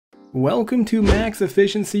Welcome to Max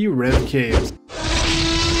Efficiency Rev Caves.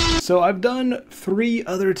 So I've done 3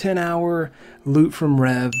 other 10-hour loot from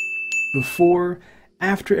Rev before,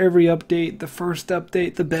 after every update. The first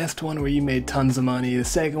update, the best one where you made tons of money, the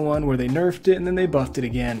second one where they nerfed it and then they buffed it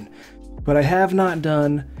again. But I have not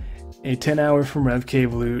done a 10-hour from Rev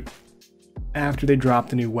Cave loot after they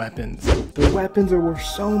dropped the new weapons. The weapons are worth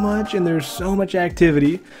so much and there's so much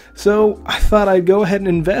activity, so I thought I'd go ahead and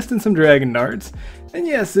invest in some dragon darts. And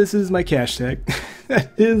yes, this is my cash tech.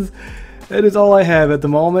 that is all I have at the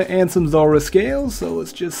moment, and some Zulrah scales, so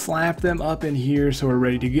let's just slap them up in here so we're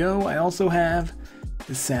ready to go. I also have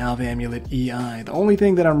the Salve Amulet EI. The only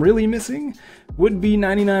thing that I'm really missing would be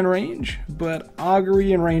 99 range, but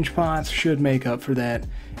augury and range pots should make up for that.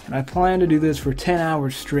 And I plan to do this for 10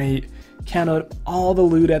 hours straight, count out all the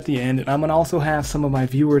loot at the end, and I'm going to also have some of my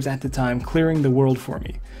viewers at the time clearing the world for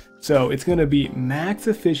me. So it's going to be max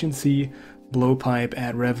efficiency Blowpipe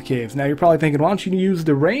at Rev Caves. Now you're probably thinking, why don't you use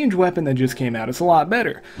the range weapon that just came out? It's a lot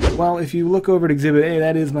better. Well, if you look over at Exhibit A,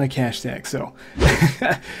 that is my cash tag. So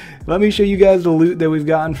let me show you guys the loot that we've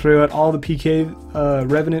gotten throughout all the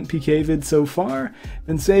Revenant PK vids so far.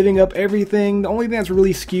 Been saving up everything. The only thing that's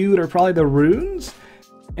really skewed are probably the runes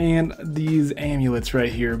and these amulets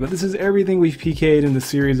right here. But this is everything we've PK'd in the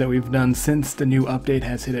series that we've done since the new update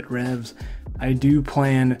has hit at Revs. I do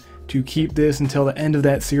plan to keep this until the end of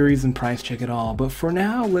that series and price check it all. But for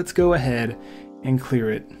now, let's go ahead and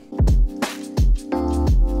clear it.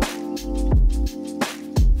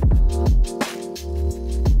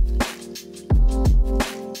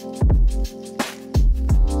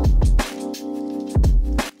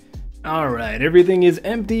 Alright, everything is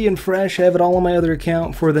empty and fresh. I have it all on my other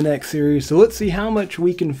account for the next series. So let's see how much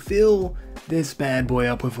we can fill this bad boy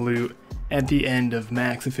up with loot at the end of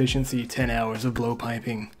max efficiency 10 hours of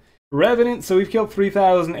blowpiping. Revenant, so we've killed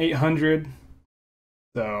 3,800.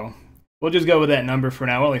 So we'll just go with that number for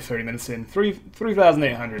now. Only 30 minutes in.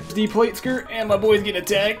 3,800. D-plate skirt, and my boy's getting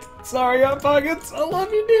attacked. Sorry, Hot Pockets. I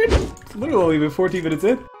love you, dude. It's literally been 14 minutes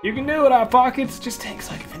in. You can do it, Hot Pockets. Just take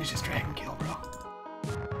so I can finish this dragon kill, bro.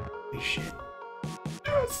 Holy shit.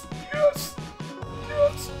 Yes, yes,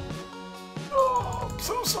 yes. Oh, I'm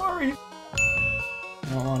so sorry.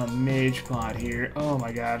 I don't want a mage pot here. Oh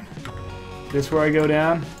my god. This where I go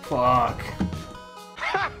down? Fuck.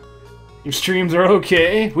 Your streams are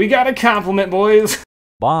okay. We got a compliment, boys.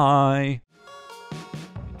 Bye.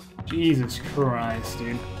 Jesus Christ,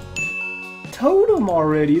 dude. Totem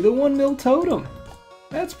already. The 1 mil totem.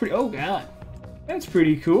 That's pretty... Oh god. That's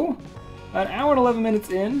pretty cool. An hour and 11 minutes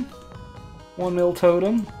in. 1 mil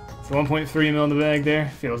totem. It's 1.3 mil in the bag there.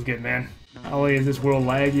 Feels good, man. Not only is this world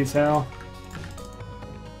laggy as hell.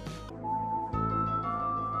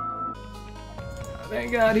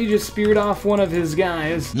 Thank God he just speared off one of his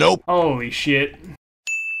guys. Nope. Holy shit.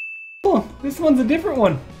 Oh, this one's a different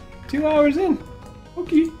one. 2 hours in.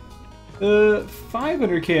 Okay.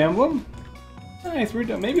 500k emblem. Nice, we're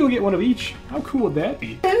done. Maybe we'll get one of each. How cool would that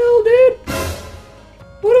be? Hell, dude!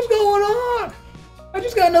 What is going on? I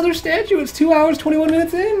just got another statue. It's 2 hours, 21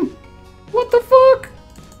 minutes in. What the fuck?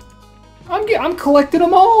 I'm collecting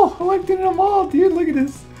them all. Collecting them all, dude. Look at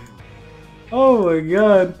this. Oh my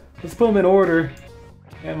god. Let's put them in order.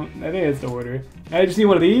 I think it's the order. I just need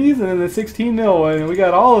one of these and then the 16 mil one, and we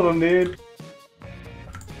got all of them, dude.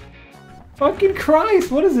 Fucking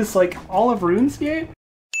Christ, what is this, like all of RuneScape?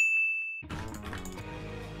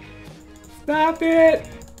 Stop it!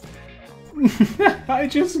 I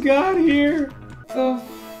just got here. The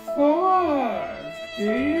fuck,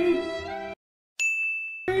 dude?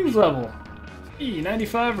 Range level.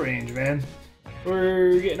 95 range, man.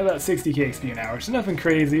 We're getting about 60k XP an hour, so nothing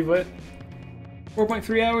crazy, but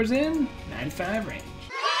 4.3 hours in, 95 range.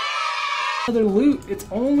 Another loot. It's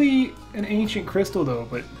only an ancient crystal though,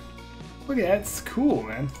 but look at that, it's cool,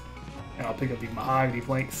 man. And I'll pick up these mahogany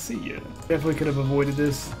planks. See ya. Definitely could have avoided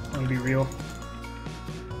this. I'm gonna be real.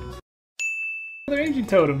 Another ancient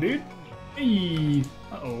totem, dude. Hey.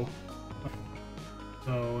 Uh-oh.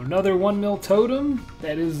 So another 1 mil totem.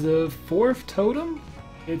 That is the 4th totem.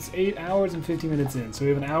 It's 8 hours and 50 minutes in, so we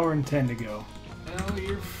have an hour and 10 to go. Tell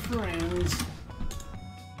your friends.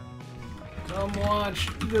 Come watch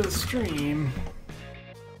the stream.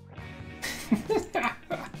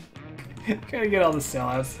 Gotta get all the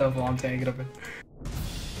sellout stuff while I'm tanking up it.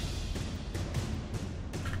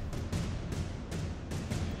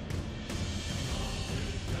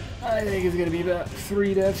 I think it's gonna be about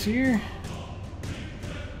 3 deaths here.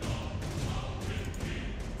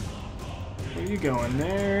 Where you going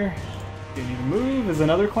there? You need to move? Is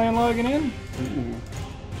another clan logging in? Ooh,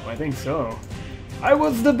 I think so. I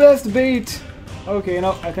was the best bait! Okay,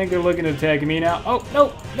 no, I think they're looking to attack me now. Oh,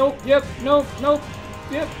 no, nope, yep, nope, nope,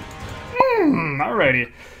 yep.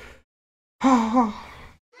 Alrighty. Alright,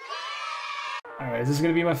 is this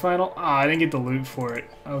gonna be my final? Ah, I didn't get the loot for it.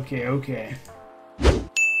 Okay, okay.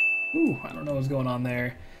 Ooh, I don't know what's going on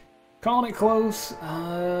there. Calling it close.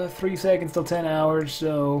 3 seconds till 10 hours,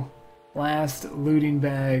 so last looting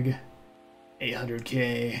bag,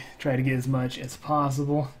 800k. Try to get as much as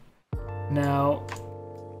possible. Now,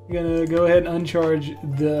 I'm gonna go ahead and uncharge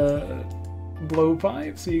the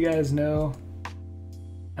blowpipe so you guys know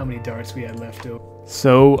how many darts we had left over.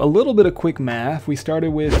 So, a little bit of quick math. We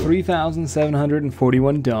started with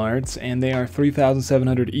 3,741 darts, and they are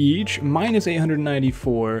 3,700 each, minus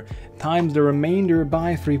 894, times the remainder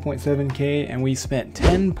by 3.7k, and we spent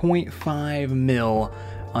 10.5 mil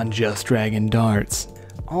on just dragon darts.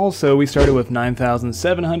 Also, we started with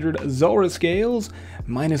 9,700 Zora scales,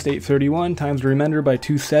 minus 831 times the remainder by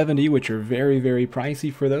 270, which are very, very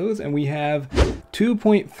pricey for those, and we have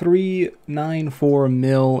 2.394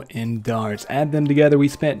 mil in darts. Add them together, we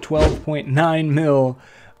spent 12.9 mil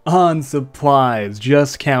on supplies,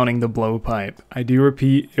 just counting the blowpipe. I do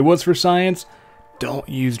repeat, it was for science. Don't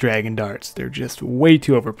use dragon darts. They're just way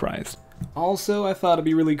too overpriced. Also, I thought it'd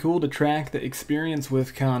be really cool to track the experience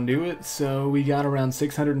with Conduit, so we got around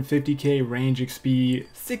 650k range XP,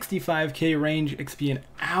 65k range XP an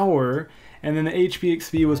hour, and then the HP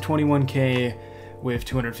XP was 21k with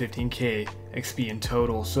 215k XP in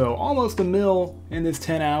total. So almost a mil in this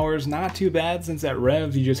 10 hours, not too bad since at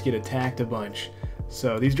Revs you just get attacked a bunch.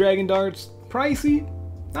 So these dragon darts, pricey,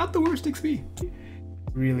 not the worst XP.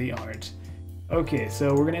 Really aren't. Okay,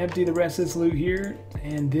 so we're gonna empty the rest of this loot here,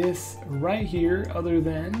 and this right here, other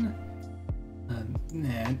than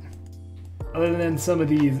some of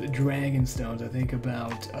these dragon stones, I think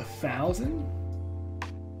about 1,000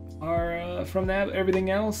 are from that. Everything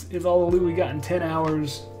else is all the loot we got in 10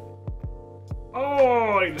 hours.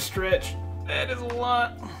 Oh, I need to stretch. That is a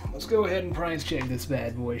lot. Let's go ahead and price check this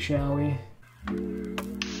bad boy, shall we?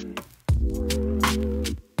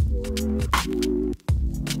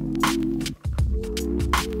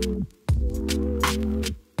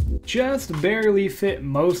 Just barely fit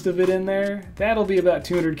most of it in there. That'll be about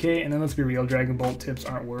 200k, and then let's be real, Dragon Bolt tips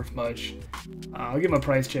aren't worth much. I'll give my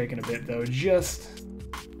price check in a bit though,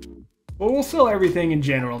 well, we'll sell everything in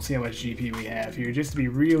general and see how much GP we have here, just to be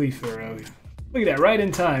really thorough. Look at that, right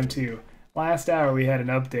in time too. Last hour we had an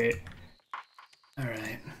update.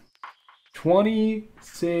 Alright.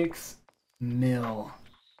 26 mil.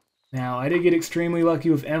 Now, I did get extremely lucky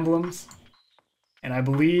with emblems, and I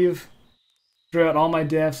believe throughout all my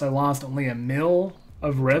deaths, I lost only a mil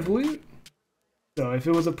of rev loot. So if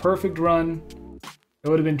it was a perfect run, it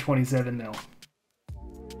would have been 27 mil.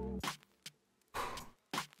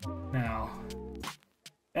 Now,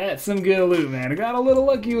 that's some good loot, man. I got a little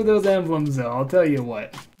lucky with those emblems, though, I'll tell you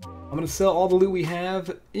what. I'm going to sell all the loot we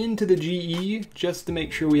have into the GE, just to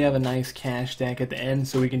make sure we have a nice cash stack at the end,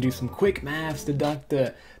 so we can do some quick maths, deduct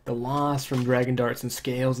the loss from dragon darts and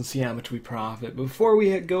scales, and see how much we profit. Before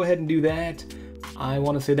we go ahead and do that, I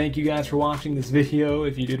want to say thank you guys for watching this video,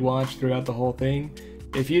 if you did watch throughout the whole thing.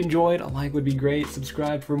 If you enjoyed, a like would be great.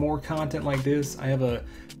 Subscribe for more content like this. I have a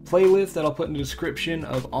playlist that I'll put in the description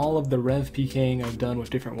of all of the rev PKing I've done with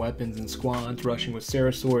different weapons and squads, rushing with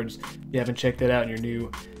Sarah swords. If you haven't checked that out and you're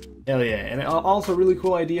new, hell yeah. And also, really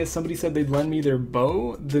cool idea, somebody said they'd lend me their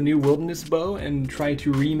bow, the new wilderness bow, and try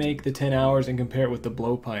to remake the 10 hours and compare it with the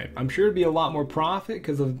blowpipe. I'm sure it'd be a lot more profit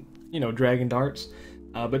because of, you know, dragon darts.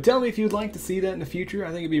 But tell me if you'd like to see that in the future. I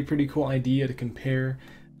think it'd be a pretty cool idea to compare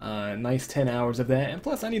nice 10 hours of that. And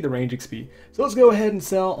plus, I need the range XP. So let's go ahead and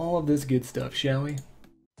sell all of this good stuff, shall we?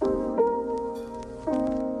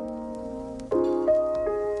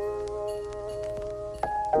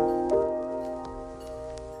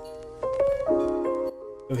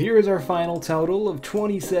 So here is our final total of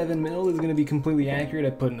 27 mil. This is going to be completely accurate.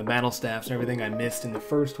 I put in the battle staffs and everything I missed in the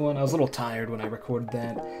first one. I was a little tired when I recorded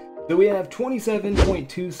that. So we have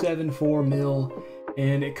 27.274 mil,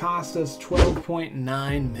 and it cost us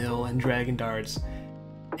 12.9 mil in dragon darts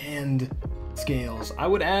and scales. I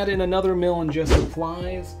would add in another mil in just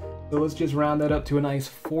supplies, so let's just round that up to a nice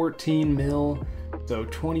 14 mil. So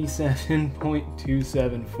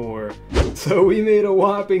 27.274. So we made a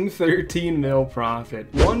whopping 13 mil profit.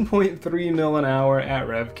 1.3 mil an hour at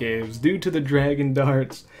Rev Caves due to the dragon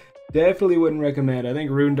darts. Definitely wouldn't recommend. I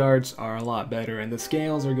think rune darts are a lot better, and the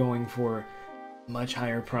scales are going for a much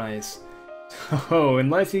higher price. So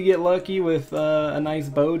unless you get lucky with a nice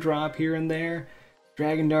bow drop here and there,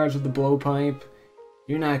 dragon darts with the blowpipe,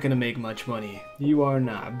 you're not gonna make much money. You are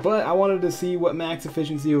not. But I wanted to see what max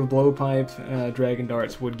efficiency of Blowpipe Dragon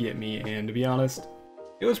Darts would get me, and to be honest,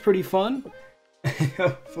 it was pretty fun.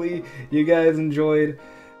 Hopefully you guys enjoyed.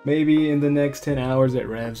 Maybe in the next 10 hours at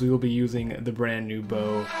Revs, we will be using the brand new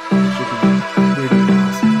bow. It should be pretty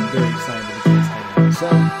awesome. I'm very excited to see this happening. So,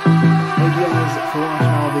 thank you guys for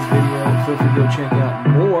watching all this video. Feel free to go check out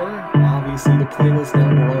more. Obviously, the playlist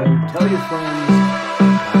down below. Tell your friends.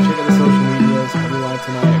 Check out the social medias. I'll be live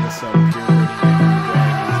tonight with some pure Revenant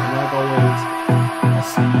dragons. And like always, I'll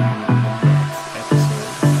see you in the next episode.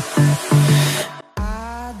 I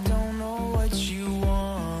don't know what you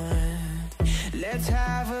want. Let's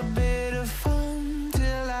have a bit.